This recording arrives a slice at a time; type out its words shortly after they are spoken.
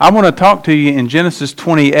I want to talk to you in Genesis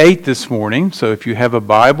 28 this morning, so if you have a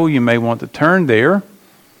Bible, you may want to turn there.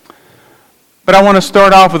 But I want to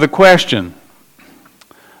start off with a question.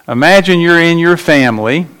 Imagine you're in your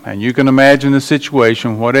family, and you can imagine the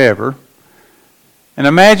situation, whatever, and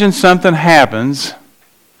imagine something happens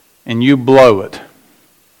and you blow it.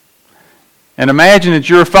 And imagine it's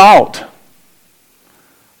your fault.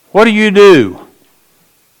 What do you do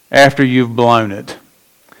after you've blown it?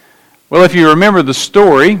 Well, if you remember the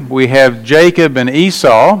story, we have Jacob and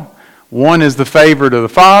Esau. One is the favorite of the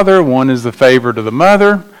father, one is the favorite of the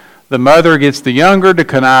mother. The mother gets the younger to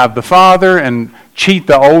connive the father and cheat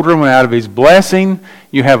the older one out of his blessing.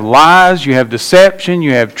 You have lies, you have deception,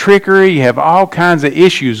 you have trickery, you have all kinds of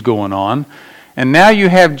issues going on. And now you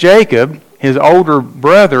have Jacob, his older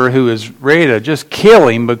brother, who is ready to just kill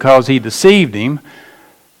him because he deceived him,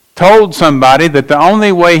 told somebody that the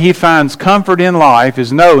only way he finds comfort in life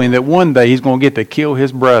is knowing that one day he's going to get to kill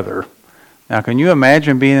his brother. Now, can you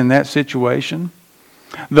imagine being in that situation?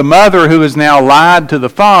 The mother, who has now lied to the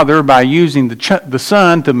father by using the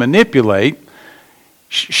son to manipulate,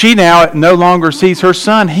 she now no longer sees her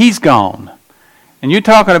son. He's gone. And you're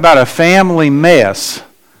talking about a family mess.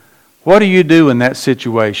 What do you do in that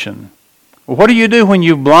situation? Well, what do you do when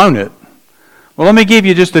you've blown it? Well, let me give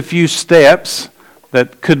you just a few steps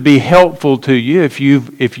that could be helpful to you if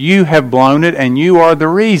you have blown it and you are the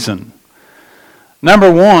reason. Number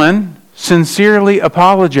one, sincerely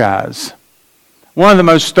apologize. One of the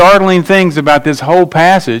most startling things about this whole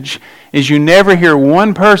passage is you never hear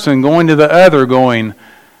one person going to the other going,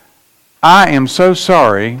 I am so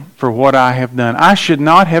sorry for what I have done. I should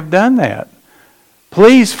not have done that.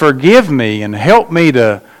 Please forgive me and help me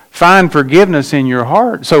to find forgiveness in your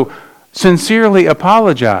heart. So sincerely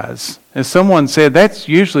apologize. As someone said, that's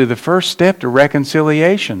usually the first step to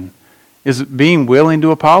reconciliation, is being willing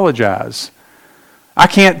to apologize. I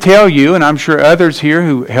can't tell you, and I'm sure others here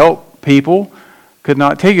who help people could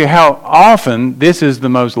not tell you how often this is the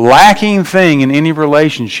most lacking thing in any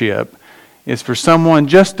relationship, is for someone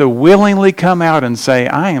just to willingly come out and say,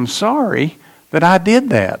 I am sorry that I did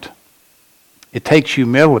that. It takes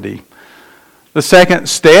humility. The second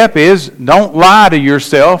step is don't lie to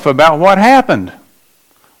yourself about what happened.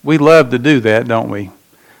 We love to do that, don't we?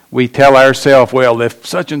 We tell ourselves, well, if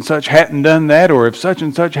such and such hadn't done that, or if such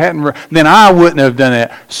and such hadn't, then I wouldn't have done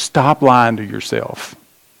that. Stop lying to yourself.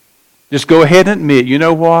 Just go ahead and admit, you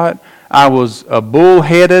know what? I was a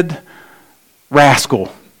bull-headed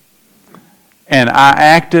rascal. And I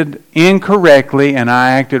acted incorrectly and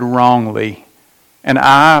I acted wrongly. And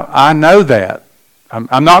I know that.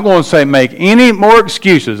 I'm not going to say make any more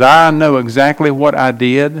excuses. I know exactly what I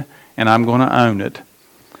did and I'm going to own it.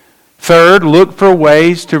 Third, look for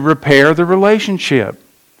ways to repair the relationship.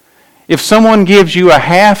 If someone gives you a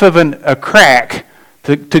half of a crack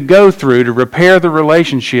to go through to repair the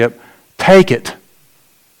relationship, take it.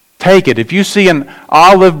 Take it. If you see an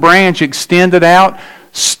olive branch extended out,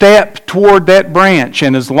 step toward that branch.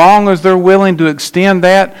 And as long as they're willing to extend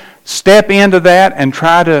that, step into that and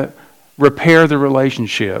try to repair the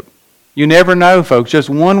relationship. You never know, folks. Just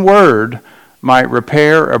one word might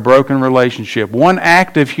repair a broken relationship. One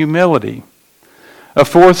act of humility. A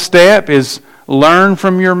fourth step is learn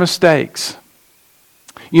from your mistakes.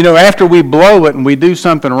 You know, after we blow it and we do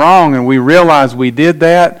something wrong and we realize we did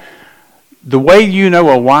that, the way you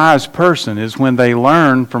know a wise person is when they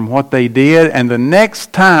learn from what they did, and the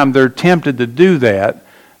next time they're tempted to do that,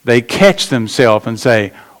 they catch themselves and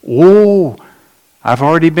say, oh, I've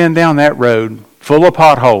already been down that road full of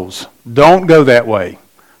potholes. Don't go that way.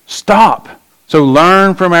 Stop. So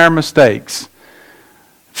learn from our mistakes.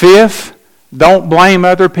 Fifth, don't blame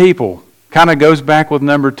other people. Kind of goes back with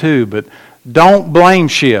number 2, but don't blame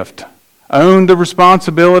shift. Own the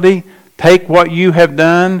responsibility. Take what you have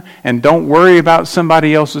done and don't worry about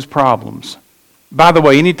somebody else's problems. By the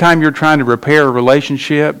way, anytime you're trying to repair a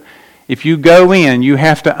relationship, if you go in, you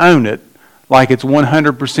have to own it like it's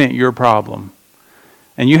 100% your problem.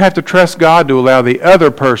 And you have to trust God to allow the other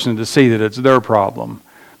person to see that it's their problem.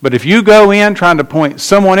 But if you go in trying to point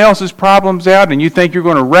someone else's problems out and you think you're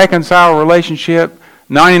going to reconcile a relationship,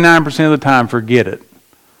 99% of the time, forget it.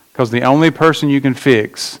 Because the only person you can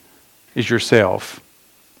fix is yourself.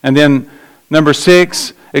 And then, number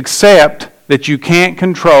 6, accept that you can't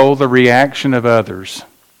control the reaction of others.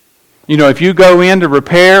 You know, if you go in to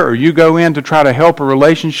repair or you go in to try to help a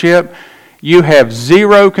relationship, you have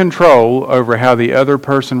zero control over how the other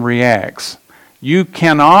person reacts. You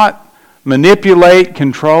cannot manipulate,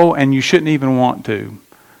 control, and you shouldn't even want to.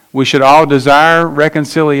 We should all desire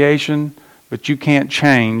reconciliation, but you can't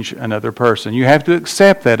change another person. You have to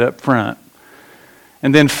accept that up front.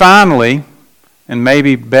 And then finally, and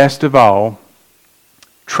maybe best of all,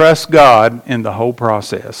 trust God in the whole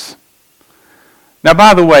process. Now,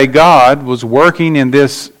 by the way, God was working in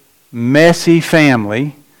this messy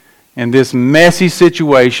family, in this messy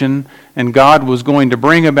situation, and God was going to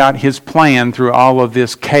bring about His plan through all of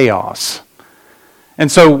this chaos.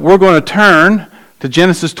 And so we're going to turn to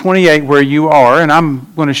Genesis 28 where you are, and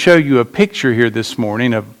I'm going to show you a picture here this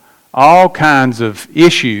morning of all kinds of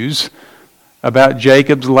issues about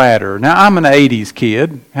Jacob's ladder. Now, I'm an 80s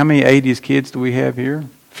kid. How many 80s kids do we have here?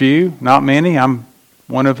 Few? Not many. I'm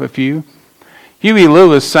one of a few. Huey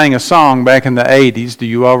Lewis sang a song back in the 80s. Do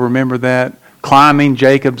you all remember that? Climbing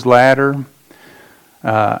Jacob's Ladder.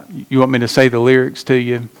 You want me to say the lyrics to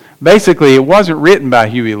you? Basically, it wasn't written by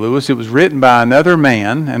Huey Lewis. It was written by another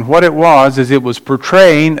man. And what it was is it was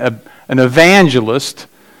portraying an evangelist.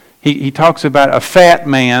 He talks about a fat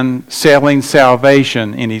man selling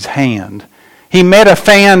salvation in his hand. He met a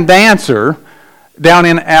fan dancer down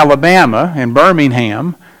in Alabama, in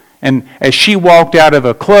Birmingham, and as she walked out of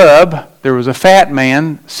a club, there was a fat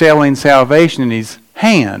man selling salvation in his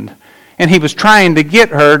hand. And he was trying to get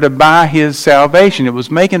her to buy his salvation. It was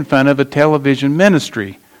making fun of a television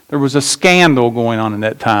ministry. There was a scandal going on in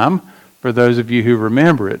that time, for those of you who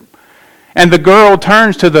remember it. And the girl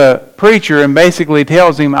turns to the preacher and basically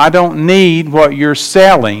tells him, I don't need what you're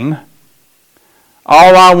selling.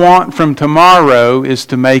 All I want from tomorrow is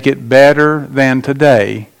to make it better than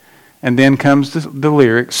today. And then comes the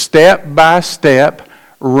lyric, step by step,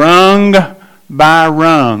 rung by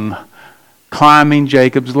rung, climbing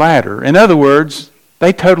Jacob's ladder. In other words,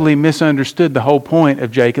 they totally misunderstood the whole point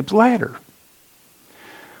of Jacob's ladder.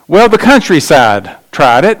 Well, the countryside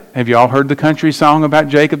tried it. Have you all heard the country song about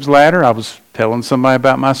Jacob's ladder? I was telling somebody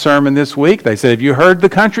about my sermon this week. They said, have you heard the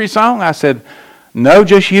country song? I said, no,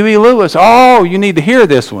 just Huey Lewis. Oh, you need to hear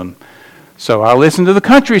this one. So I listened to the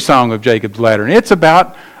country song of Jacob's ladder. And it's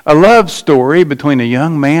about a love story between a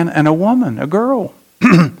young man and a woman, a girl.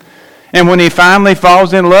 And when he finally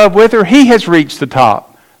falls in love with her, he has reached the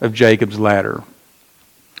top of Jacob's ladder.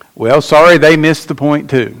 Well, sorry, they missed the point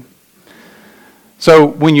too. So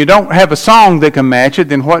when you don't have a song that can match it,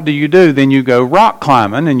 then what do? Then you go rock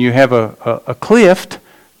climbing, and you have a cliff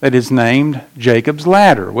that is named Jacob's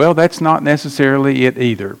Ladder. Well, that's not necessarily it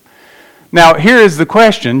either. Now, here is the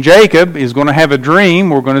question. Jacob is going to have a dream.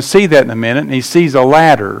 We're going to see that in a minute, and he sees a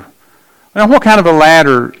ladder. Now, what kind of a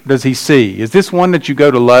ladder does he see? Is this one that you go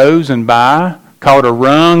to Lowe's and buy, called a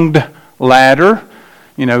runged ladder?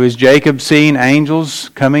 You know, is Jacob seeing angels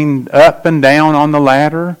coming up and down on the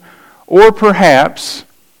ladder? Or perhaps,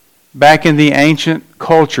 back in the ancient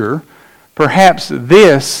culture, perhaps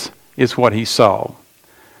this is what he saw.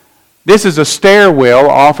 This is a stairwell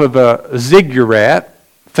off of a ziggurat.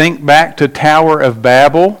 Think back to Tower of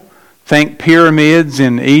Babel. Think pyramids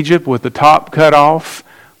in Egypt with the top cut off,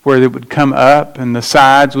 where they would come up and the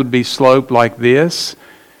sides would be sloped like this.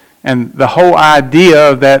 And the whole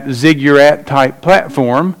idea of that ziggurat type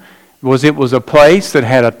platform was it was a place that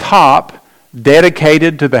had a top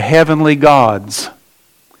dedicated to the heavenly gods.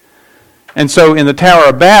 And so in the Tower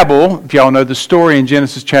of Babel, if y'all know the story in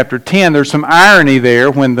Genesis chapter 10, there's some irony there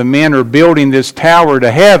when the men are building this tower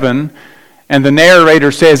to heaven, and the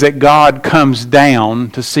narrator says that God comes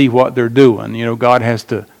down to see what they're doing. You know, God has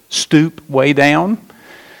to stoop way down.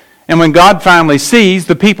 And when God finally sees,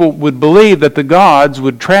 the people would believe that the gods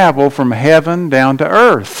would travel from heaven down to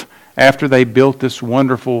earth after they built this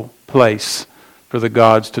wonderful place for the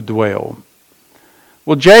gods to dwell.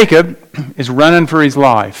 Well, Jacob is running for his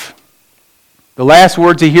life. The last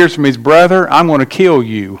words he hears from his brother, I'm going to kill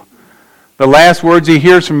you. The last words he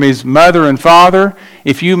hears from his mother and father,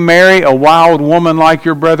 if you marry a wild woman like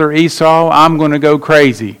your brother Esau, I'm going to go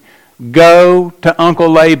crazy. Go to Uncle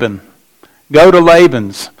Laban. Go to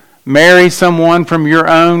Laban's. Marry someone from your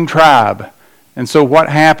own tribe. And so what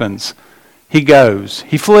happens? He goes.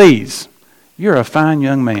 He flees. You're a fine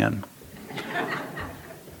young man.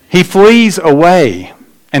 He flees away.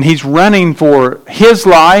 And he's running for his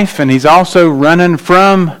life, and he's also running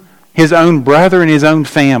from his own brother and his own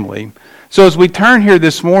family. So as we turn here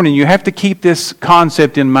this morning, you have to keep this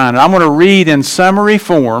concept in mind. I'm going to read in summary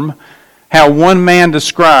form how one man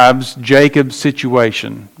describes Jacob's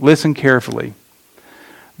situation. Listen carefully.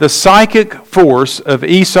 The psychic force of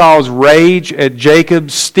Esau's rage at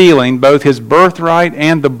Jacob's stealing both his birthright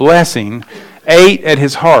and the blessing ate at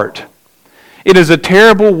his heart. It is a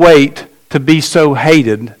terrible weight to be so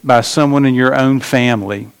hated by someone in your own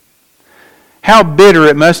family. How bitter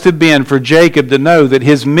it must have been for Jacob to know that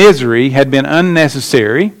his misery had been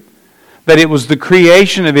unnecessary, that it was the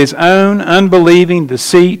creation of his own unbelieving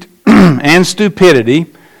deceit and stupidity,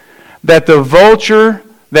 that the vulture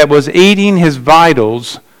that was eating his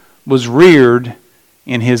vitals was reared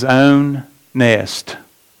in his own nest.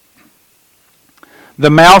 The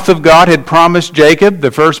mouth of God had promised Jacob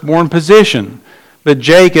the firstborn position, but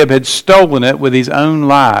Jacob had stolen it with his own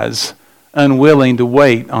lies, unwilling to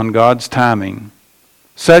wait on God's timing.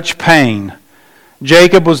 Such pain.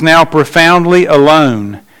 Jacob was now profoundly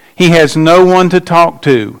alone. He has no one to talk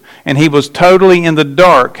to, and he was totally in the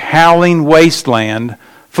dark, howling wasteland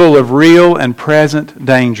full of real and present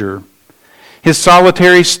danger. His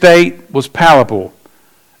solitary state was palpable.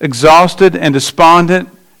 Exhausted and despondent,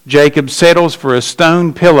 Jacob settles for a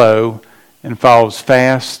stone pillow and falls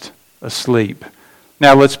fast asleep.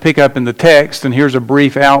 Now let's pick up in the text, and here's a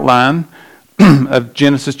brief outline of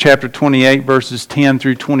Genesis chapter 28, verses 10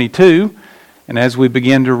 through 22. And as we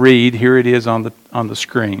begin to read, here it is on the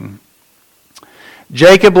screen.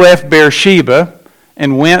 Jacob left Beersheba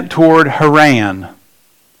and went toward Haran,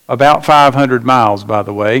 about 500 miles, by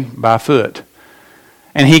the way, by foot.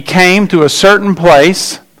 And he came to a certain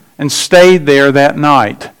place and stayed there that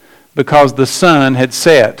night, because the sun had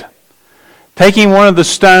set. Taking one of the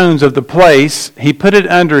stones of the place, he put it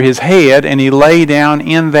under his head, and he lay down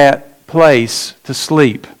in that place to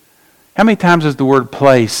sleep. How many times is the word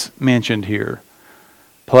place mentioned here?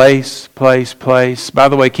 Place, place, place. By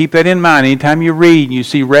the way, keep that in mind. Anytime you read and you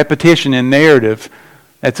see repetition in narrative,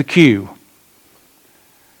 that's a cue.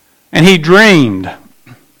 And he dreamed,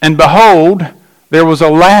 and behold, there was a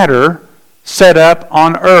ladder set up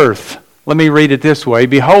on earth. Let me read it this way.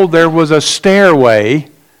 Behold, there was a stairway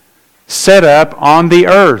set up on the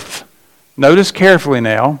earth. Notice carefully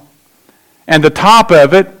now. And the top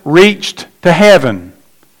of it reached to heaven.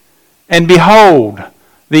 And behold,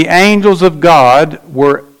 the angels of God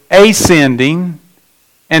were ascending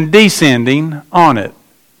and descending on it.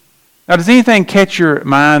 Now, does anything catch your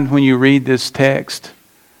mind when you read this text?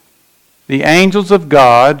 The angels of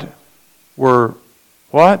God were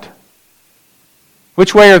what?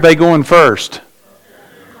 Which way are they going first?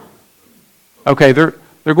 Okay, they're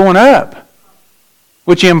going up.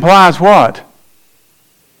 Which implies what?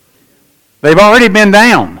 They've already been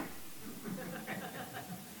down.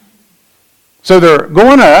 So they're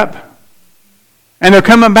going up and they're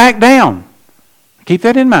coming back down. Keep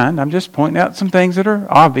that in mind. I'm just pointing out some things that are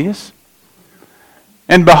obvious.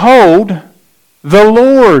 And behold, the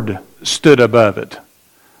Lord stood above it.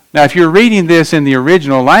 Now, if you're reading this in the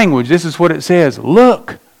original language, this is what it says.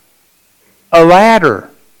 Look, a ladder.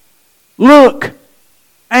 Look,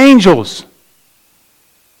 angels.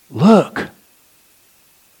 Look,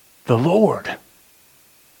 the Lord.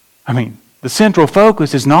 I mean, the central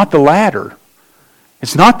focus is not the ladder.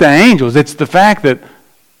 It's not the angels. It's the fact that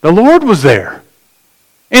the Lord was there.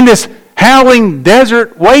 In this howling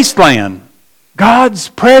desert wasteland, God's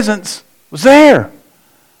presence was there.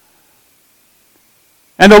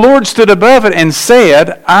 And the Lord stood above it and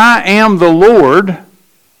said, I am the Lord,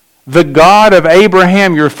 the God of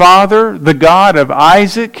Abraham your father, the God of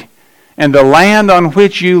Isaac, and the land on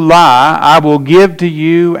which you lie I will give to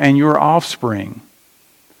you and your offspring.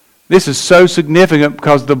 This is so significant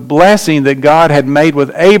because the blessing that God had made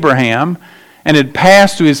with Abraham and had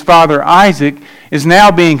passed to his father Isaac is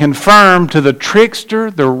now being confirmed to the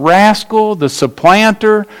trickster, the rascal, the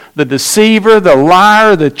supplanter, the deceiver, the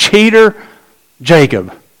liar, the cheater,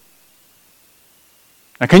 Jacob.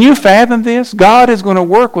 Now, can you fathom this? God is going to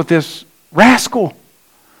work with this rascal.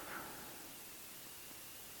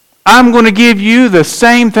 I'm going to give you the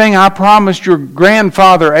same thing I promised your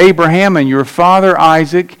grandfather Abraham and your father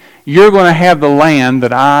Isaac. You're going to have the land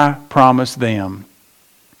that I promised them.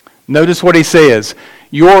 Notice what he says.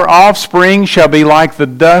 Your offspring shall be like the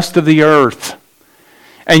dust of the earth,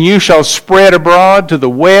 and you shall spread abroad to the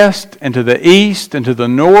west and to the east and to the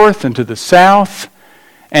north and to the south,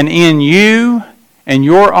 and in you and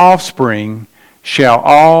your offspring shall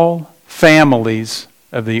all families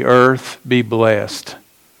of the earth be blessed.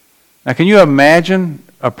 Now, can you imagine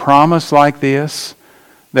a promise like this?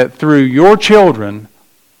 That through your children,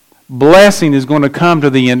 blessing is going to come to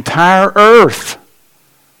the entire earth.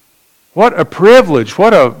 What a privilege,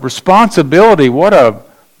 what a responsibility, what a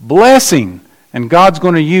blessing. And God's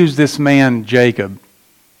going to use this man, Jacob.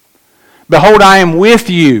 Behold, I am with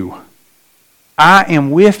you. I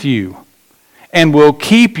am with you, and will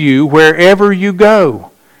keep you wherever you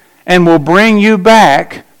go, and will bring you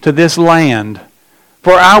back to this land.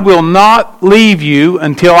 For I will not leave you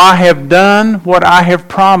until I have done what I have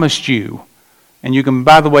promised you. And you can,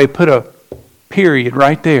 by the way, put a period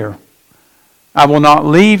right there. I will not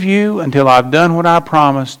leave you until I've done what I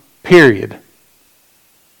promised, period.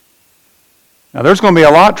 Now, there's going to be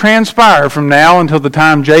a lot transpire from now until the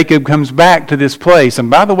time Jacob comes back to this place. And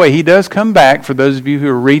by the way, he does come back, for those of you who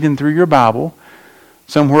are reading through your Bible,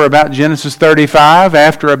 somewhere about Genesis 35,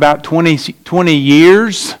 after about 20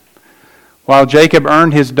 years, while Jacob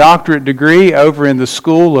earned his doctorate degree over in the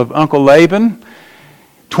school of Uncle Laban.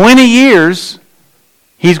 20 years,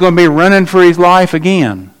 he's going to be running for his life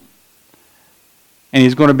again. And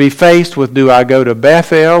he's going to be faced with, do I go to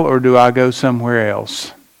Bethel or do I go somewhere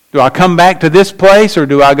else? Do I come back to this place or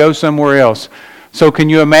do I go somewhere else? So can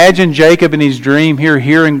you imagine Jacob in his dream here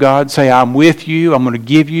hearing God say, I'm with you, I'm going to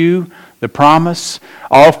give you the promise.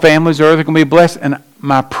 All families of earth are going to be blessed, and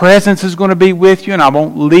my presence is going to be with you, and I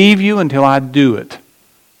won't leave you until I do it.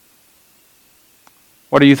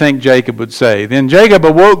 What do you think Jacob would say? Then Jacob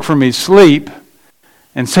awoke from his sleep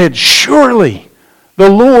and said, surely the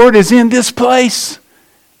Lord is in this place,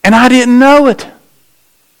 and I didn't know it.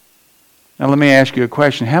 Now let me ask you a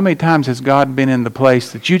question. How many times has God been in the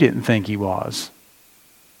place that you didn't think He was?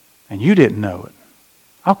 And you didn't know it.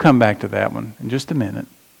 I'll come back to that one in just a minute.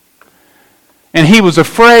 And he was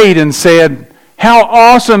afraid and said, how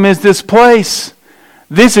awesome is this place?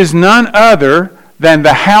 This is none other than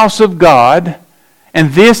the house of God,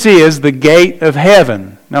 and this is the gate of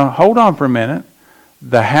heaven. Now hold on for a minute.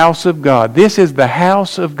 The house of God. This is the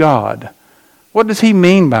house of God. What does he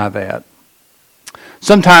mean by that?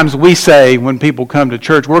 Sometimes we say when people come to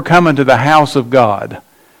church, we're coming to the house of God.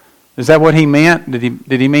 Is that what he meant?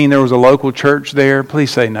 Did he mean there was a local church there? Please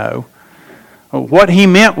say no. What he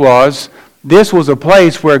meant was, this was a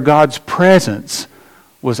place where God's presence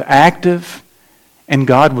was active and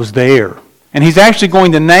God was there. And he's actually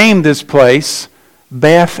going to name this place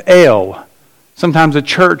Bethel. Sometimes a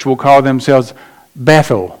church will call themselves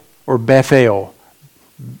Bethel or Bethel.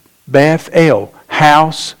 Bethel,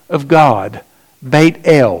 house of God. Beit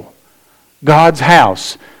El, God's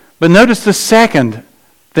house. But notice the second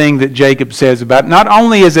thing that Jacob says about it. Not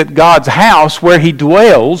only is it God's house where he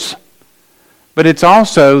dwells, but it's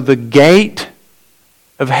also the gate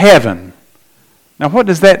of heaven. Now what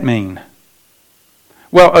does that mean?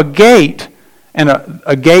 Well, a gate and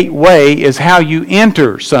a gateway is how you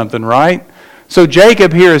enter something, right? So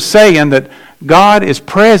Jacob here is saying that God is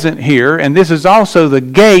present here, and this is also the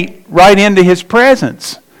gate right into his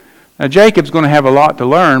presence. Now Jacob's going to have a lot to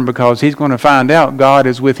learn, because he's going to find out God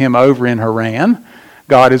is with him over in Haran.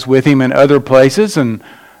 God is with him in other places, and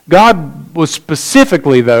God was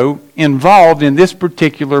specifically, though, involved in this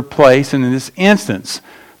particular place and in this instance.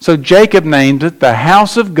 So Jacob named it the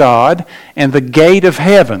house of God and the gate of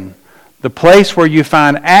heaven, the place where you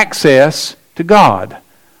find access to God.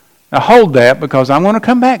 Now hold that, because I'm going to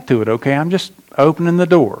come back to it, okay? I'm just opening the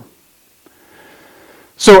door.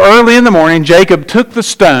 So early in the morning, Jacob took the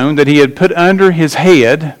stone that he had put under his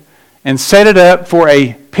head and set it up for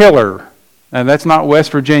a pillar. Now that's not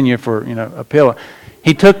West Virginia for, a pillar.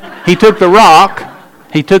 He took the rock,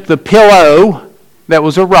 he took the pillow that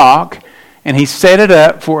was a rock, and he set it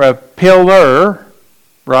up for a pillar,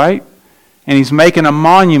 right? And he's making a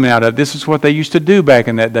monument out of it. This is what they used to do back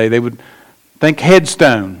in that day. They would think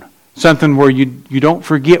headstone, something where you don't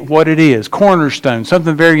forget what it is. Cornerstone,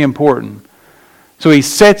 something very important. So he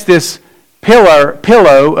sets this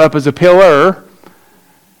pillow up as a pillar,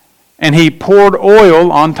 and he poured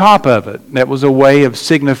oil on top of it. That was a way of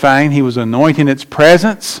signifying he was anointing its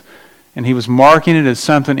presence, and he was marking it as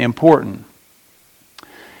something important.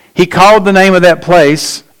 He called the name of that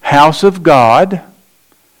place House of God,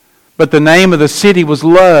 but the name of the city was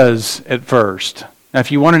Luz at first. Now,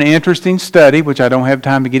 if you want an interesting study, which I don't have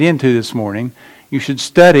time to get into this morning, you should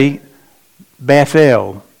study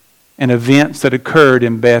Bethel and events that occurred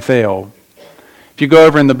in Bethel. If you go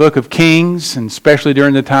over in the book of Kings, and especially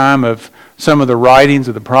during the time of some of the writings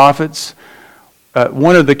of the prophets,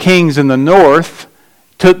 one of the kings in the north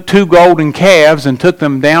took 2 golden calves and took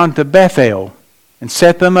them down to Bethel and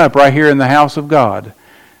set them up right here in the house of God.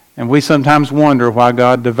 And we sometimes wonder why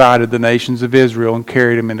God divided the nations of Israel and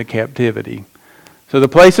carried them into captivity. So the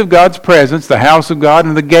place of God's presence, the house of God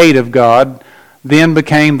and the gate of God, then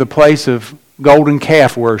became the place of golden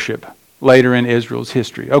calf worship later in Israel's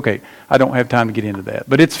history. Okay, I don't have time to get into that,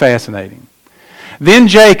 but it's fascinating. Then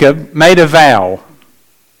Jacob made a vow.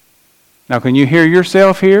 Now, can you hear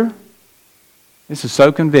yourself here? This is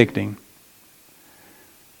so convicting.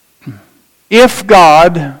 If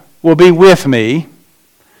God will be with me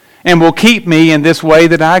and will keep me in this way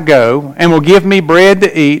that I go, and will give me bread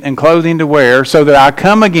to eat and clothing to wear, so that I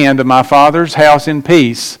come again to my Father's house in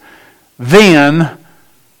peace, then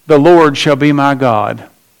the Lord shall be my God.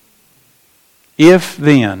 If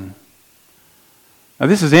then. Now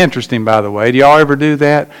this is interesting, by the way. Do y'all ever do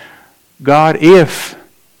that? God, if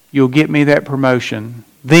you'll get me that promotion,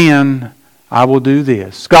 then I will do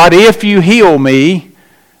this. God, if you heal me,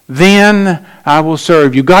 then I will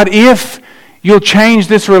serve you. God, if you'll change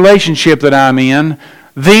this relationship that I'm in,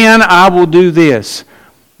 then I will do this.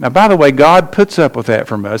 Now, by the way, God puts up with that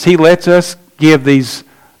from us. He lets us give these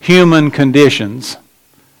human conditions.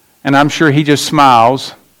 And I'm sure He just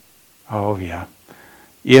smiles. Oh, yeah.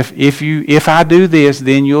 If I do this,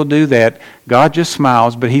 then you'll do that. God just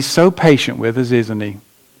smiles, but He's so patient with us, isn't He?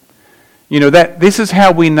 You know, this is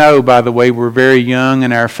how we know, by the way, we're very young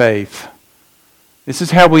in our faith. This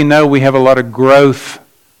is how we know we have a lot of growth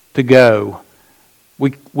to go.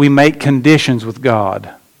 We make conditions with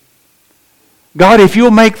God. God, if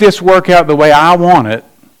you'll make this work out the way I want it,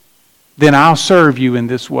 then I'll serve you in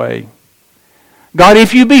this way. God,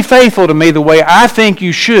 if you be faithful to me the way I think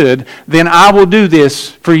you should, then I will do this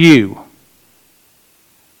for you.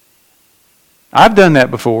 I've done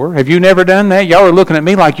that before. Have you never done that? Y'all are looking at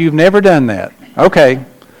me like you've never done that. Okay,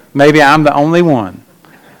 maybe I'm the only one.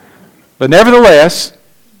 But nevertheless,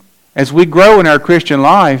 as we grow in our Christian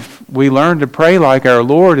life, we learn to pray like our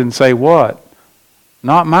Lord and say, what?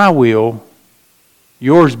 Not my will,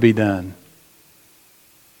 yours be done.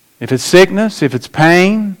 If it's sickness, if it's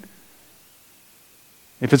pain,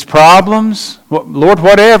 if it's problems, Lord,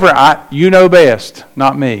 whatever, you know best,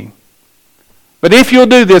 not me. But if you'll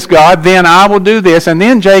do this, God, then I will do this. And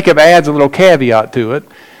then Jacob adds a little caveat to it.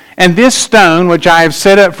 And this stone, which I have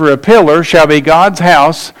set up for a pillar, shall be God's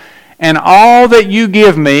house, and all that you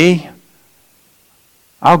give me,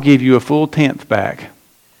 I'll give you a full tenth back.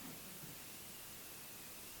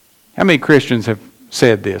 How many Christians have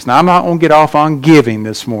said this? Now, I'm not going to get off on giving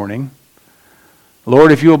this morning.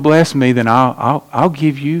 Lord, if you'll bless me, then I'll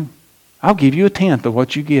give you a tenth of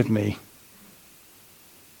what you give me.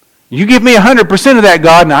 You give me 100% of that,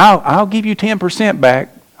 God, and I'll give you 10% back.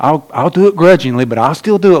 I'll do it grudgingly, but I'll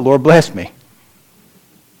still do it. Lord, bless me.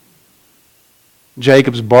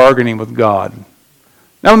 Jacob's bargaining with God.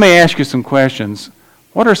 Now let me ask you some questions.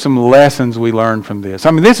 What are some lessons we learn from this?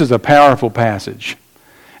 I mean, this is a powerful passage.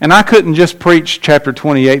 And I couldn't just preach chapter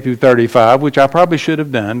 28 through 35, which I probably should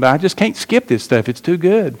have done, but I just can't skip this stuff. It's too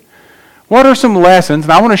good. What are some lessons?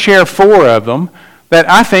 And I want to share 4 of them that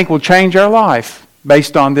I think will change our life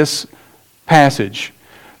based on this passage.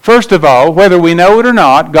 First of all, whether we know it or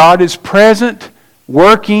not, God is present,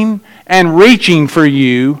 working, and reaching for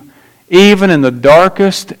you even in the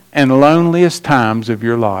darkest and loneliest times of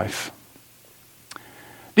your life.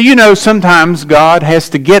 Do you know sometimes God has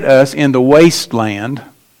to get us in the wasteland?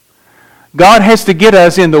 God has to get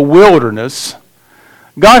us in the wilderness.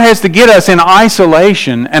 God has to get us in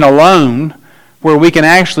isolation and alone, where we can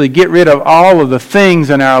actually get rid of all of the things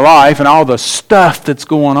in our life and all the stuff that's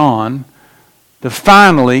going on to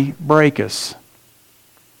finally break us.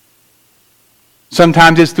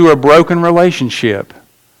 Sometimes it's through a broken relationship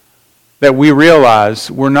that we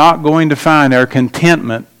realize we're not going to find our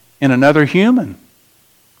contentment in another human.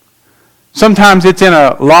 Sometimes it's in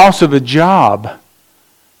a loss of a job.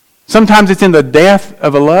 Sometimes it's in the death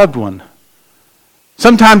of a loved one.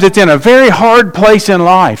 Sometimes it's in a very hard place in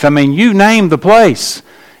life. I mean, you name the place.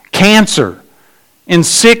 Cancer, in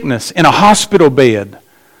sickness, in a hospital bed.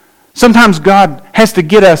 Sometimes God has to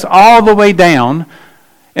get us all the way down.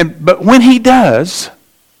 But when He does,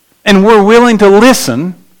 and we're willing to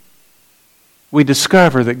listen, we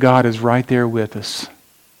discover that God is right there with us.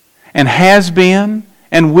 And has been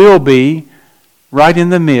and will be right in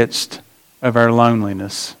the midst of our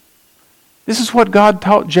loneliness. This is what God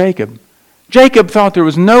taught Jacob. Jacob thought there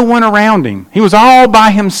was no one around him. He was all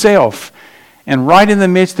by himself. And right in the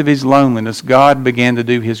midst of his loneliness, God began to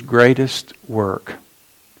do His greatest work.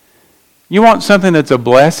 You want something that's a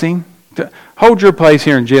blessing? Hold your place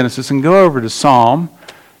here in Genesis and go over to Psalm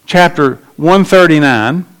chapter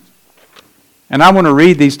 139. And I want to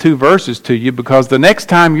read these 2 verses to you because the next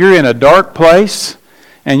time you're in a dark place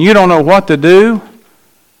and you don't know what to do,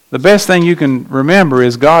 the best thing you can remember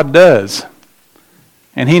is God does.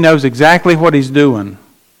 And He knows exactly what He's doing.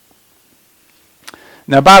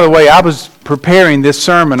 Now, by the way, I was preparing this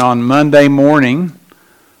sermon on Monday morning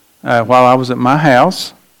while I was at my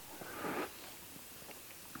house.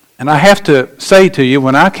 And I have to say to you,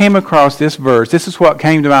 when I came across this verse, this is what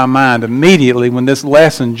came to my mind immediately when this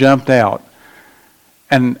lesson jumped out.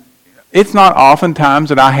 And it's not oftentimes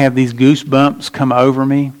that I have these goosebumps come over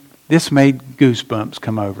me. This made goosebumps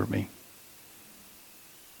come over me.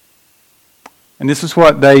 And this is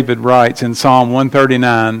what David writes in Psalm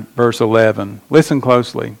 139, verse 11. Listen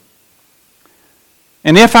closely.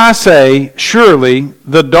 And if I say, surely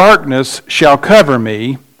the darkness shall cover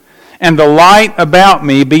me, and the light about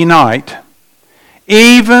me be night,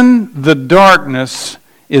 even the darkness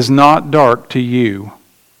is not dark to you.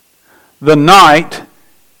 The night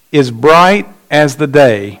is bright as the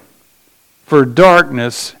day, for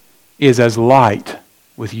darkness is as light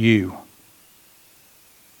with you.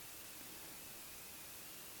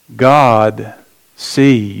 God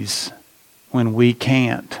sees when we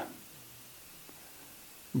can't.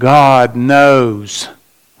 God knows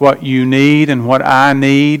what you need and what I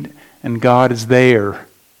need, and God is there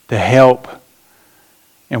to help.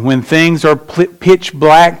 And when things are pitch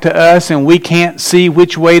black to us and we can't see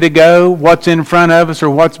which way to go, what's in front of us or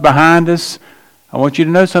what's behind us, I want you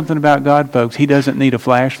to know something about God, folks. He doesn't need a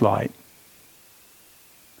flashlight.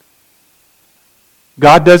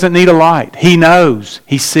 God doesn't need a light. He knows.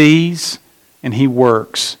 He sees and He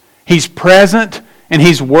works. He's present and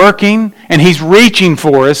He's working and He's reaching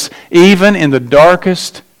for us even in the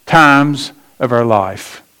darkest times of our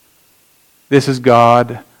life. This is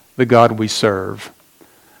God, the God we serve.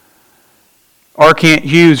 R. Kent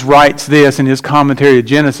Hughes writes this in his commentary of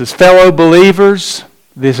Genesis: fellow believers,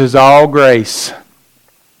 this is all grace.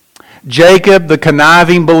 Jacob, the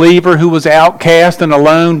conniving believer who was outcast and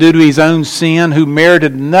alone due to his own sin, who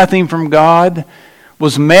merited nothing from God,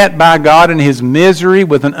 was met by God in his misery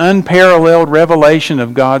with an unparalleled revelation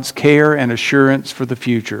of God's care and assurance for the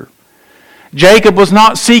future. Jacob was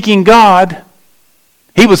not seeking God.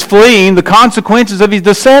 He was fleeing the consequences of his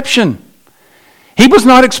deception. He was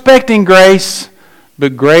not expecting grace,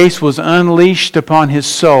 but grace was unleashed upon his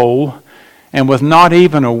soul, and with not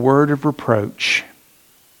even a word of reproach.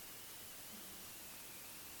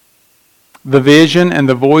 The vision and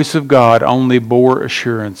the voice of God only bore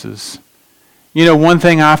assurances. You know, one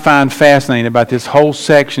thing I find fascinating about this whole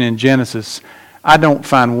section in Genesis, I don't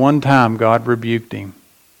find one time God rebuked him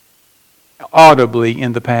audibly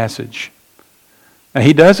in the passage. Now,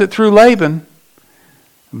 He does it through Laban.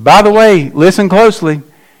 By the way, listen closely.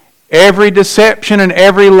 Every deception and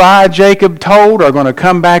every lie Jacob told are going to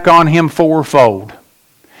come back on him fourfold.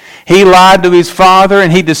 He lied to his father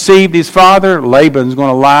and he deceived his father. Laban's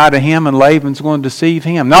going to lie to him and Laban's going to deceive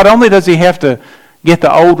him. Not only does he have to get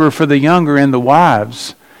the older for the younger and the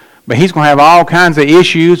wives, but he's going to have all kinds of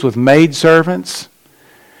issues with maidservants.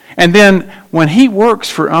 And then when he works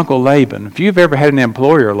for Uncle Laban, if you've ever had an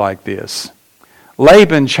employer like this,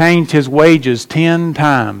 Laban changed his wages 10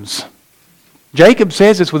 times. Jacob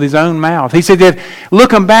says this with his own mouth. He said that,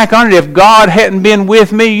 looking back on it, if God hadn't been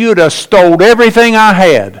with me, you'd have stole everything I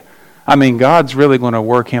had. I mean, God's really going to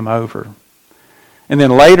work him over. And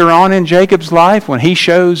then later on in Jacob's life, when he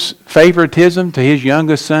shows favoritism to his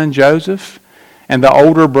youngest son Joseph, and the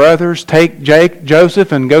older brothers take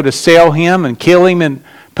Joseph and go to sell him and kill him and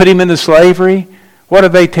put him into slavery, what do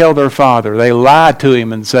they tell their father? They lie to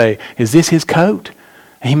him and say, is this his coat?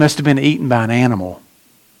 He must have been eaten by an animal.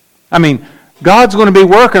 I mean, God's going to be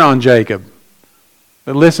working on Jacob.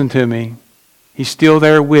 But listen to me. He's still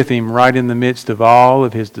there with him right in the midst of all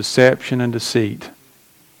of his deception and deceit.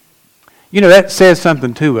 You know, that says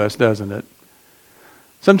something to us, doesn't it?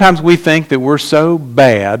 Sometimes we think that we're so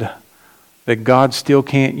bad that God still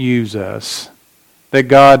can't use us, that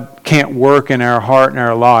God can't work in our heart and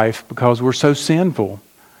our life because we're so sinful.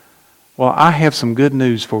 Well, I have some good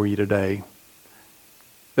news for you today.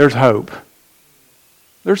 There's hope.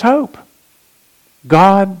 There's hope.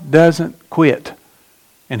 God doesn't quit,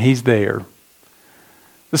 and He's there.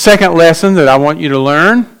 The second lesson that I want you to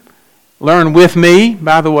learn with me,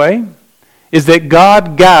 by the way, is that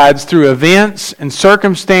God guides through events and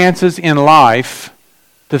circumstances in life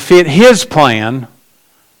to fit His plan,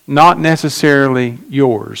 not necessarily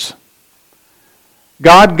yours.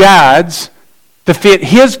 God guides to fit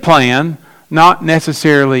His plan, not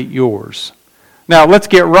necessarily yours. Now, let's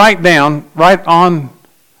get right on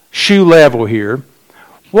shoe level here.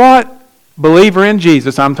 What, believer in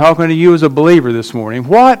Jesus, I'm talking to you as a believer this morning,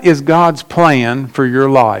 what is God's plan for your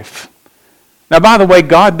life? Now, by the way,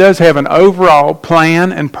 God does have an overall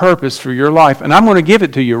plan and purpose for your life, and I'm going to give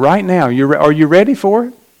it to you right now. Are you ready for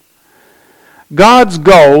it? God's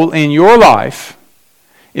goal in your life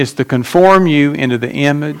is to conform you into the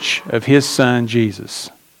image of His Son, Jesus.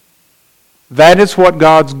 That is what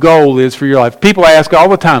God's goal is for your life. People ask all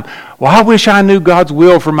the time, well, I wish I knew God's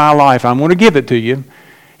will for my life. I'm going to give it to you.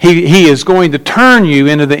 He is going to turn you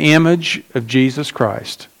into the image of Jesus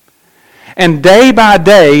Christ. And day by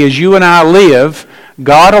day, as you and I live,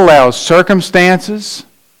 God allows circumstances,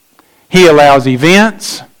 He allows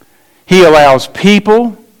events, He allows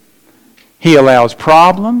people, He allows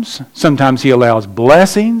problems, sometimes He allows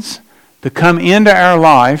blessings to come into our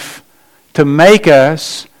life to make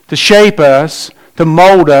us, to shape us, to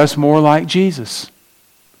mold us more like Jesus.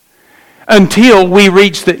 Until we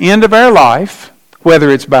reach the end of our life, whether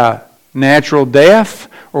it's by natural death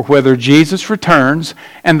or whether Jesus returns.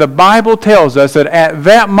 And the Bible tells us that at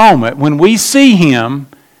that moment, when we see Him,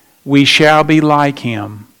 we shall be like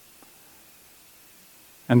Him.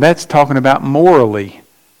 And that's talking about morally.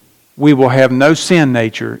 We will have no sin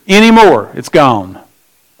nature anymore. It's gone.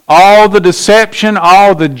 All the deception,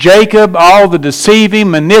 all the Jacob, all the deceiving,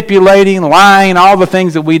 manipulating, lying, all the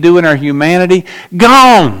things that we do in our humanity,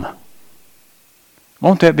 gone.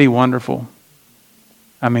 Won't that be wonderful?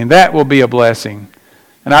 I mean, that will be a blessing.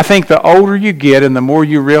 And I think the older you get and the more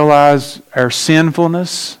you realize our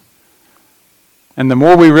sinfulness, and the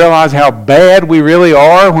more we realize how bad we really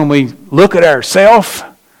are when we look at ourselves,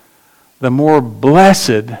 the more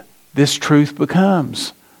blessed this truth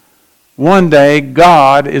becomes. One day,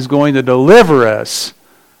 God is going to deliver us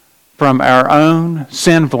from our own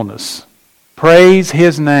sinfulness. Praise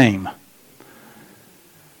His name.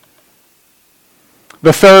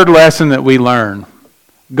 The third lesson that we learn: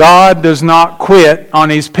 God does not quit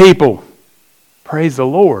on His people. Praise the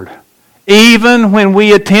Lord. Even when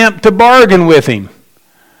we attempt to bargain with Him.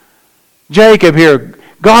 Jacob here,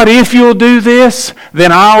 God, if you'll do this,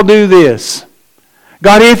 then I'll do this.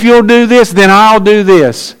 God, if you'll do this, then I'll do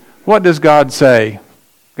this. What does God say?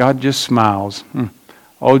 God just smiles.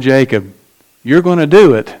 Oh, Jacob, you're going to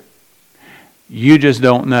do it. You just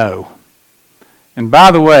don't know. And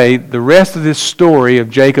by the way, the rest of this story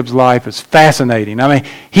of Jacob's life is fascinating. I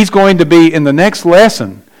mean, he's going to be, in the next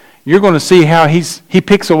lesson, you're going to see how he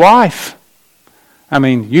picks a wife. I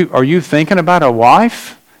mean, are you thinking about a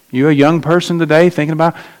wife? You a young person today thinking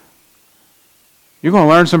about... You're going to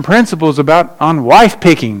learn some principles on wife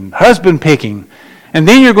picking, husband picking. And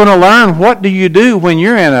then you're going to learn what do you do when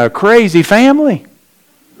you're in a crazy family.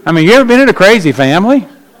 I mean, you ever been in a crazy family?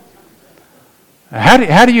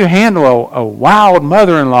 How do you handle a wild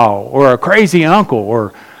mother-in-law or a crazy uncle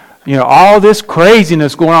or, all this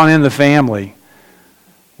craziness going on in the family?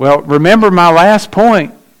 Well, remember my last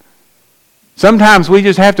point. Sometimes we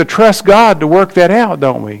just have to trust God to work that out,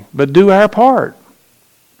 don't we? But do our part.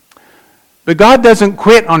 But God doesn't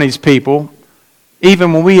quit on His people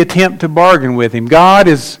even when we attempt to bargain with Him. God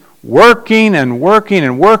is working and working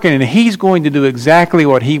and working, and He's going to do exactly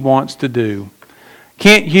what He wants to do.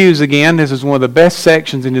 Kent Hughes, again, this is one of the best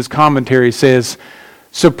sections in his commentary, says,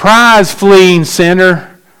 surprise, fleeing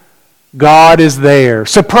sinner, God is there.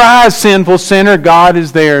 Surprise, sinful sinner, God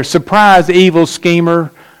is there. Surprise, evil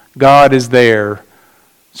schemer, God is there.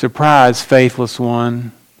 Surprise, faithless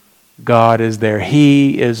one, God is there.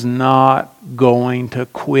 He is not going to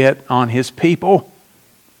quit on His people.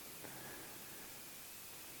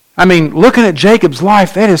 I mean, looking at Jacob's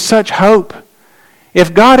life, that is such hope.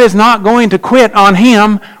 If God is not going to quit on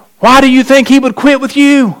him, why do you think He would quit with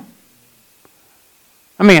you?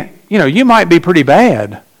 I mean, you might be pretty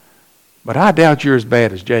bad, but I doubt you're as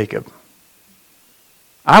bad as Jacob.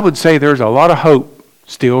 I would say there's a lot of hope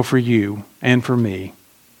still for you and for me.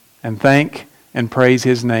 And thank and praise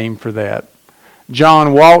His name for that.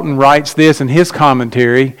 John Walton writes this in his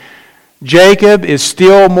commentary: Jacob is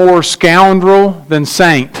still more scoundrel than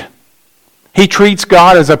saint. He treats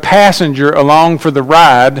God as a passenger along for the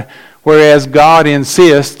ride, whereas God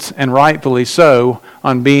insists, and rightfully so,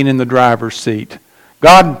 on being in the driver's seat.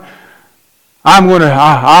 God,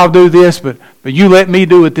 I'll do this, but you let me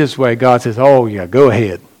do it this way. God says, oh yeah, go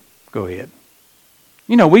ahead. Go ahead.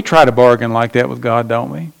 We try to bargain like that with God, don't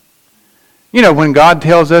we? When God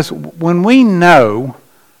tells us, when we know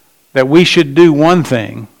that we should do one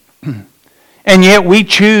thing, and yet we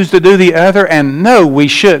choose to do the other, and no, we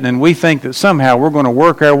shouldn't, and we think that somehow we're going to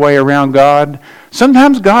work our way around God.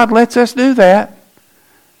 Sometimes God lets us do that.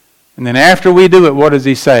 And then after we do it, what does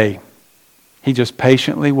He say? He just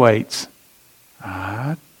patiently waits.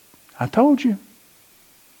 I told you.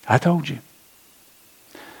 I told you.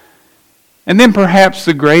 And then perhaps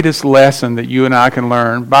the greatest lesson that you and I can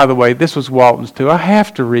learn, by the way, this was Walton's too. I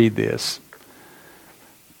have to read this.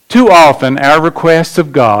 Too often, our requests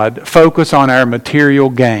of God focus on our material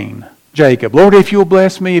gain. Jacob, Lord, if you'll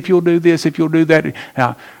bless me, if you'll do this, if you'll do that.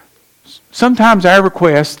 Now, sometimes our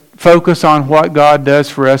requests focus on what God does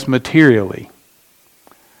for us materially.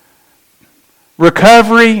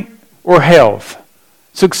 Recovery or health,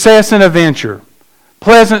 success in a venture,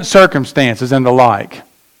 pleasant circumstances, and the like.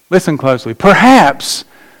 Listen closely. Perhaps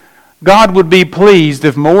God would be pleased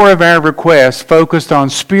if more of our requests focused on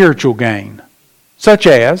spiritual gain, such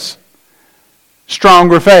as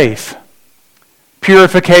stronger faith,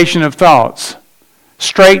 purification of thoughts,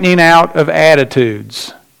 straightening out of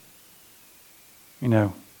attitudes.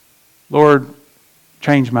 Lord,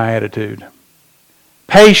 change my attitude.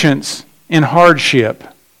 Patience in hardship.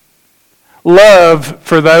 Love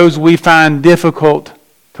for those we find difficult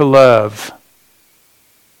to love.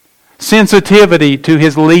 sensitivity to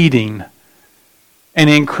His leading, and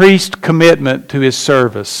increased commitment to His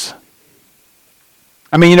service.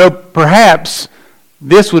 I mean, perhaps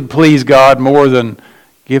this would please God more than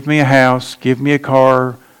give me a house, give me a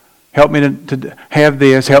car, help me to have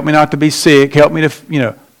this, help me not to be sick, help me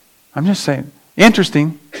to, I'm just saying.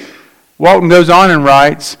 Interesting. Walton goes on and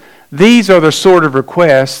writes, these are the sort of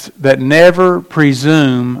requests that never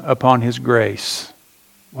presume upon His grace.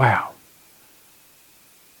 Wow.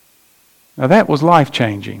 Now that was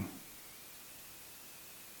life-changing.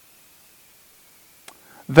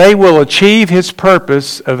 They will achieve His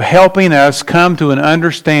purpose of helping us come to an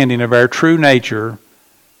understanding of our true nature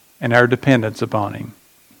and our dependence upon Him.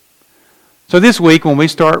 So this week when we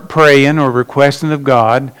start praying or requesting of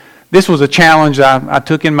God, this was a challenge I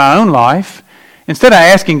took in my own life. Instead of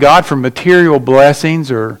asking God for material blessings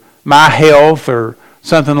or my health or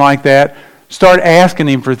something like that, start asking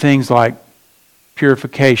Him for things like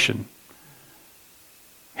purification,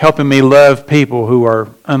 helping me love people who are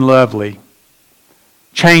unlovely,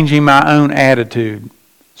 changing my own attitude,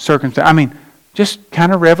 circumstance. I mean, just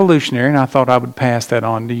kind of revolutionary, and I thought I would pass that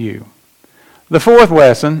on to you. The fourth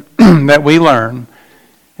lesson that we learn,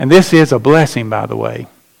 and this is a blessing, by the way.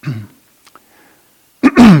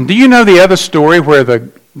 Do you know the other story where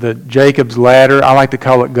the Jacob's ladder, I like to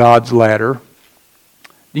call it God's ladder.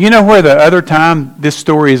 Do you know where the other time this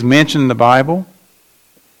story is mentioned in the Bible?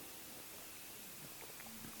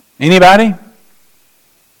 Anybody?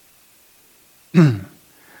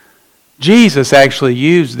 Jesus actually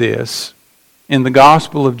used this in the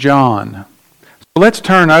Gospel of John. So let's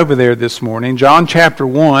turn over there this morning. John chapter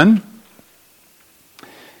 1.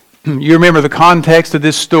 You remember the context of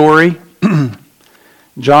this story?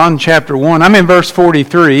 John chapter 1. I'm in verse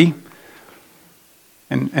 43.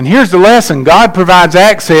 And here's the lesson. God provides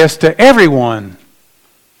access to everyone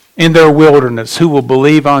in their wilderness who will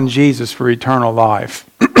believe on Jesus for eternal life.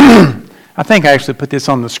 I think I actually put this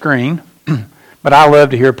on the screen. But I love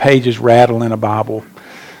to hear pages rattle in a Bible.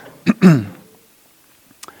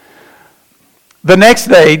 The next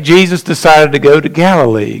day, Jesus decided to go to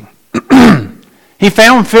Galilee. He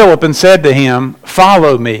found Philip and said to him,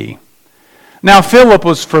 "Follow me." Now Philip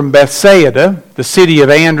was from Bethsaida, the city of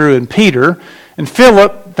Andrew and Peter, and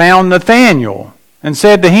Philip found Nathanael and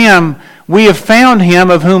said to him, "We have found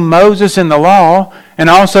him of whom Moses in the law and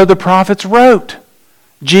also the prophets wrote,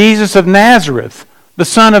 Jesus of Nazareth, the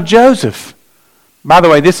son of Joseph." By the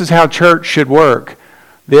way, this is how church should work.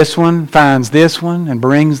 This one finds this one and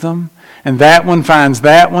brings them, and that one finds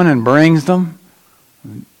that one and brings them.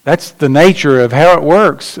 That's the nature of how it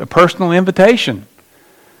works, a personal invitation.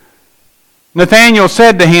 Nathanael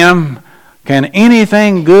said to him, "Can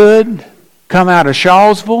anything good come out of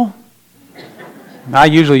Shawsville?" I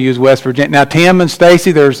usually use West Virginia. Now, Tim and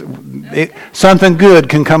Stacy, something good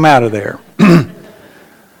can come out of there. Can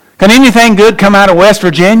anything good come out of West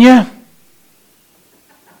Virginia?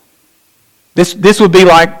 This would be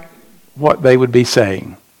like what they would be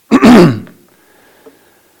saying.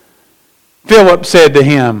 Philip said to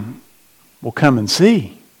him, "Well, come and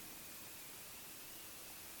see."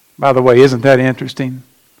 By the way, isn't that interesting?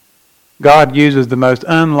 God uses the most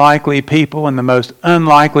unlikely people in the most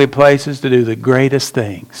unlikely places to do the greatest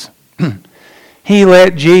things. He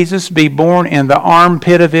let Jesus be born in the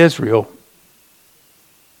armpit of Israel.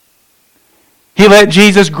 He let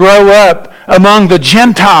Jesus grow up among the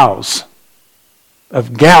Gentiles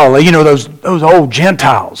of Galilee. You know, those old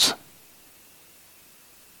Gentiles.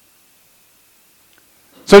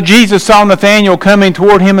 So Jesus saw Nathanael coming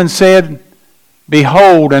toward him and said,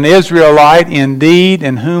 "Behold, an Israelite indeed,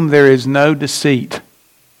 in whom there is no deceit,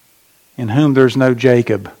 in whom there is no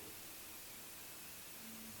Jacob."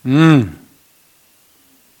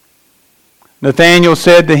 Nathanael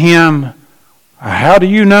said to him, "How do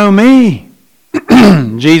you know me?"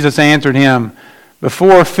 Jesus answered him,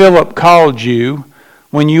 "Before Philip called you,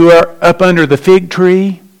 when you were up under the fig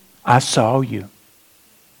tree, I saw you."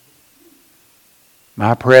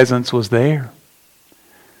 My presence was there.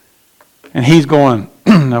 And he's going,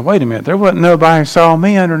 "Now wait a minute, there wasn't nobody who saw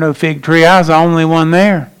me under no fig tree. I was the only one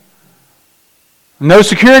there. No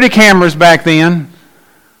security cameras back then.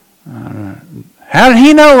 How did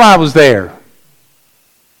he know I was there?"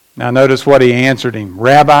 Now notice what he answered him.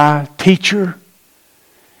 "Rabbi, teacher,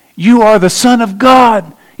 you are the Son of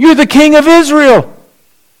God. You're the King of Israel."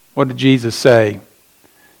 What did Jesus say?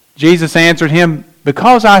 Jesus answered him,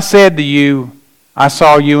 "Because I said to you, I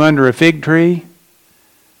saw you under a fig tree,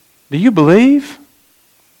 do you believe?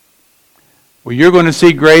 Well, you're going to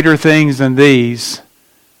see greater things than these."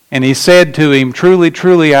 And he said to him, "Truly,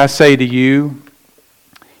 truly, I say to you,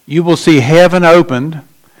 you will see heaven opened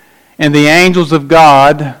and the angels of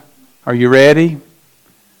God Are you ready?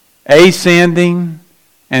 Ascending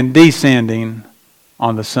and descending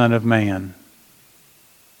on the Son of Man.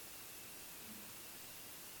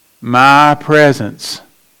 My presence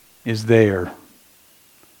is there.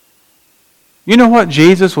 You know what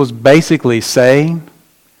Jesus was basically saying?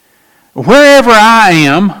 Wherever I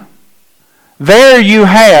am, there you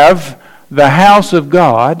have the house of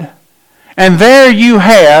God, and there you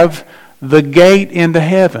have the gate into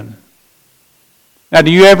heaven. Now,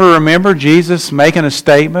 do you ever remember Jesus making a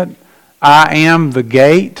statement? I am the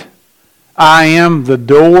gate. I am the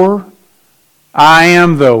door. I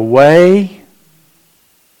am the way.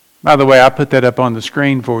 By the way, I put that up on the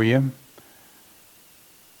screen for you.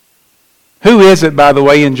 Who is it, by the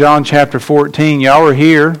way, in John chapter 14? Y'all are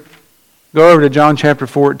here. Go over to John chapter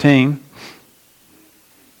 14.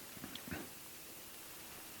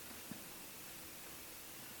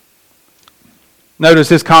 Notice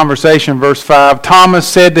this conversation, verse 5. Thomas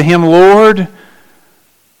said to him, Lord,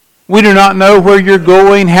 we do not know where you're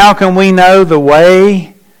going. How can we know the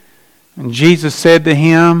way? And Jesus said to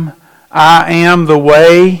him, I am the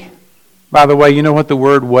way. By the way, you know what the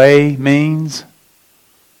word way means?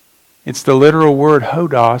 It's the literal word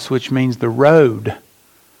hodos, which means the road.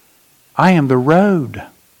 I am the road.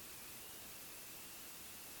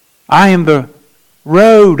 I am the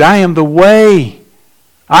road. I am the way.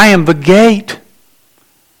 I am the gate.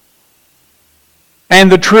 And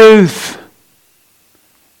the truth.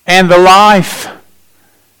 And the life.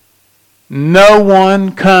 No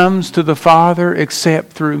one comes to the Father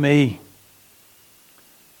except through me.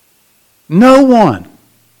 No one.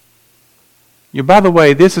 By the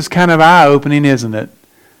way, this is kind of eye-opening, isn't it?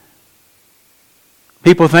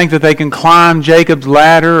 People think that they can climb Jacob's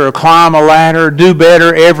ladder or climb a ladder, do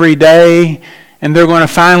better every day, and they're going to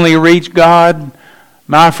finally reach God.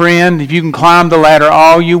 My friend, if you can climb the ladder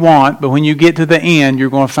all you want, but when you get to the end, you're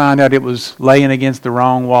going to find out it was laying against the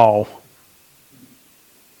wrong wall.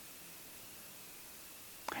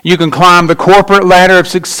 You can climb the corporate ladder of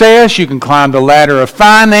success. You can climb the ladder of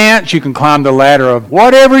finance. You can climb the ladder of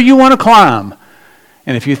whatever you want to climb.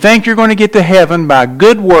 And if you think you're going to get to heaven by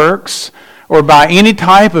good works or by any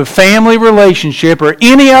type of family relationship or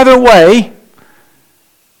any other way,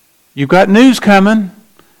 you've got news coming.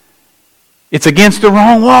 It's against the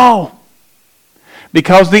wrong wall.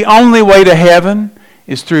 Because the only way to heaven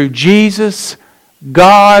is through Jesus,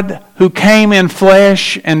 God, who came in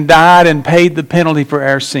flesh and died and paid the penalty for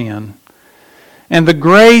our sin. And the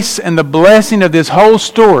grace and the blessing of this whole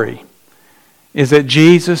story is that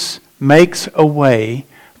Jesus makes a way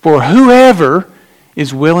for whoever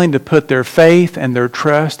is willing to put their faith and their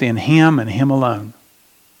trust in Him and Him alone.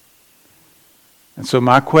 And so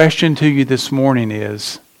my question to you this morning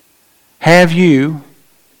is, have you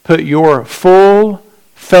put your full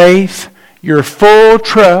faith, your full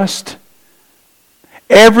trust,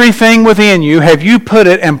 everything within you, have you put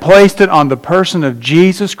it and placed it on the person of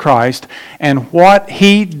Jesus Christ and what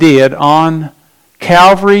He did on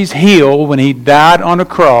Calvary's hill when He died on a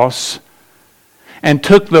cross and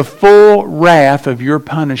took the full wrath of your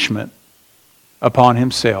punishment upon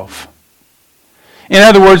Himself? In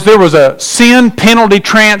other words, there was a sin penalty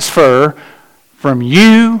transfer from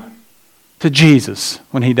you to Jesus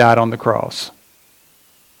when He died on the cross.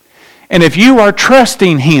 And if you are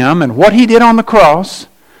trusting Him and what He did on the cross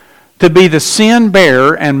to be the sin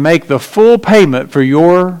bearer and make the full payment for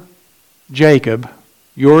your Jacob,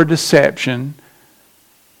 your deception,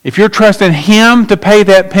 if you're trusting Him to pay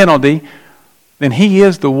that penalty, then He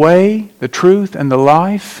is the way, the truth, and the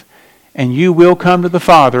life, and you will come to the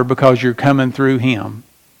Father because you're coming through Him.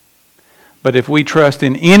 But if we trust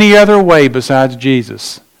in any other way besides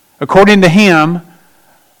Jesus, according to Him,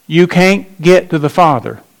 you can't get to the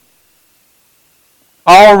Father.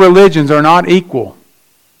 All religions are not equal,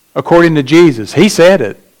 according to Jesus. He said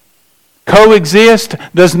it. Coexist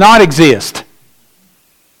does not exist.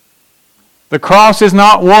 The cross is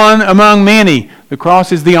not one among many. The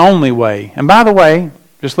cross is the only way. And by the way,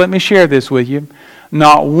 just let me share this with you.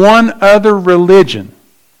 Not one other religion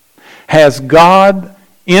has God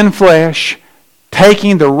in flesh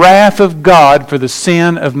taking the wrath of God for the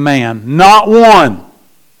sin of man. Not one.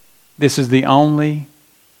 This is the only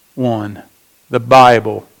one. The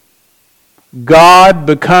Bible. God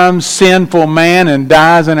becomes sinful man and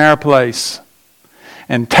dies in our place.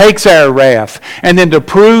 And takes our wrath. And then to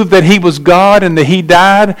prove that He was God and that He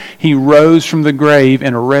died, He rose from the grave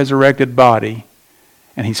in a resurrected body.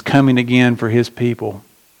 And He's coming again for His people.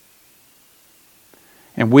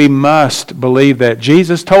 And we must believe that.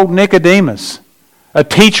 Jesus told Nicodemus, a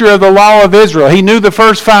teacher of the law of Israel. He knew the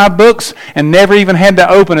first 5 books and never even had to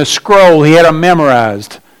open a scroll. He had them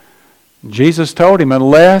memorized. Jesus told him,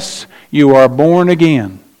 unless you are born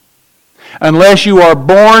again, unless you are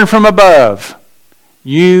born from above,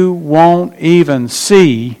 you won't even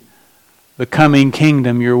see the coming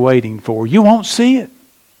kingdom you're waiting for. You won't see it.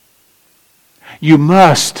 You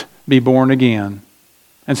must be born again.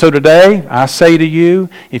 And so today, I say to you,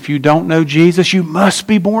 if you don't know Jesus, you must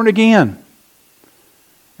be born again.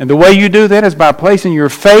 And the way you do that is by placing your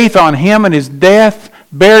faith on Him and His death,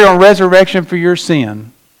 burial, and resurrection for your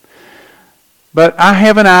sin. But I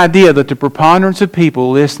have an idea that the preponderance of people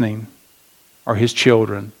listening are His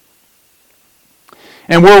children.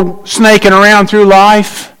 And we're snaking around through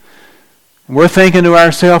life, and we're thinking to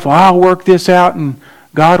ourselves, well, I'll work this out and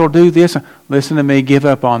God will do this. Listen to me, give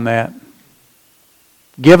up on that.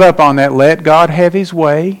 Give up on that. Let God have His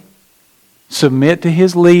way. Submit to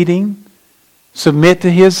His leading. Submit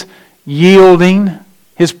to His yielding,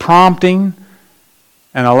 His prompting,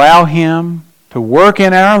 and allow Him to work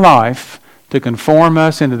in our life to conform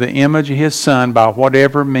us into the image of His Son by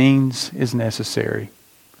whatever means is necessary.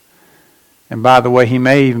 And by the way, He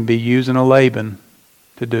may even be using a Laban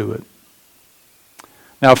to do it.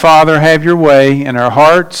 Now, Father, have your way in our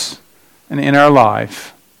hearts and in our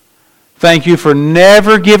life. Thank you for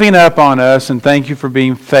never giving up on us, and thank you for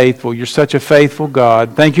being faithful. You're such a faithful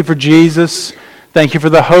God. Thank you for Jesus. Thank you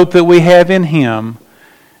for the hope that we have in Him.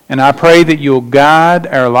 And I pray that you'll guide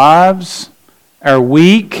our lives, our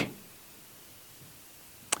week,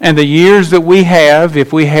 and the years that we have,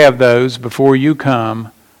 if we have those, before you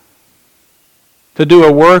come, to do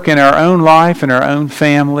a work in our own life and our own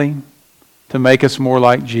family to make us more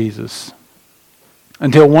like Jesus.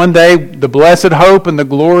 Until one day the blessed hope and the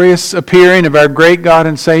glorious appearing of our great God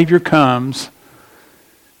and Savior comes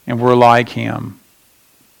and we're like Him.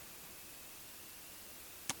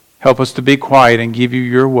 Help us to be quiet and give you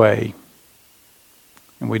your way.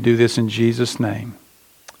 And we do this in Jesus' name.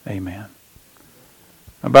 Amen.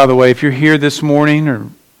 And by the way, if you're here this morning or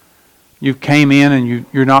you came in and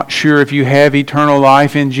you're not sure if you have eternal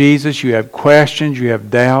life in Jesus, you have questions, you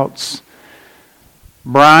have doubts,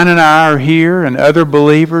 Brian and I are here and other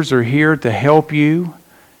believers are here to help you.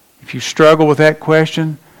 If you struggle with that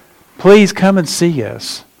question, please come and see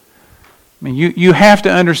us. I mean, you have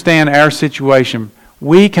to understand our situation.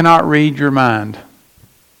 We cannot read your mind.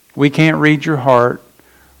 We can't read your heart.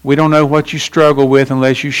 We don't know what you struggle with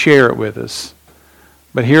unless you share it with us.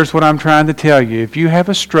 But here's what I'm trying to tell you. If you have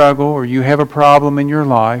a struggle or you have a problem in your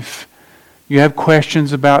life, you have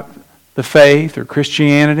questions about the faith or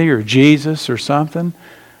Christianity or Jesus or something,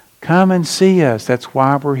 come and see us. That's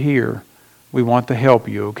why we're here. We want to help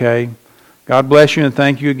you, okay? God bless you and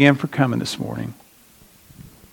thank you again for coming this morning.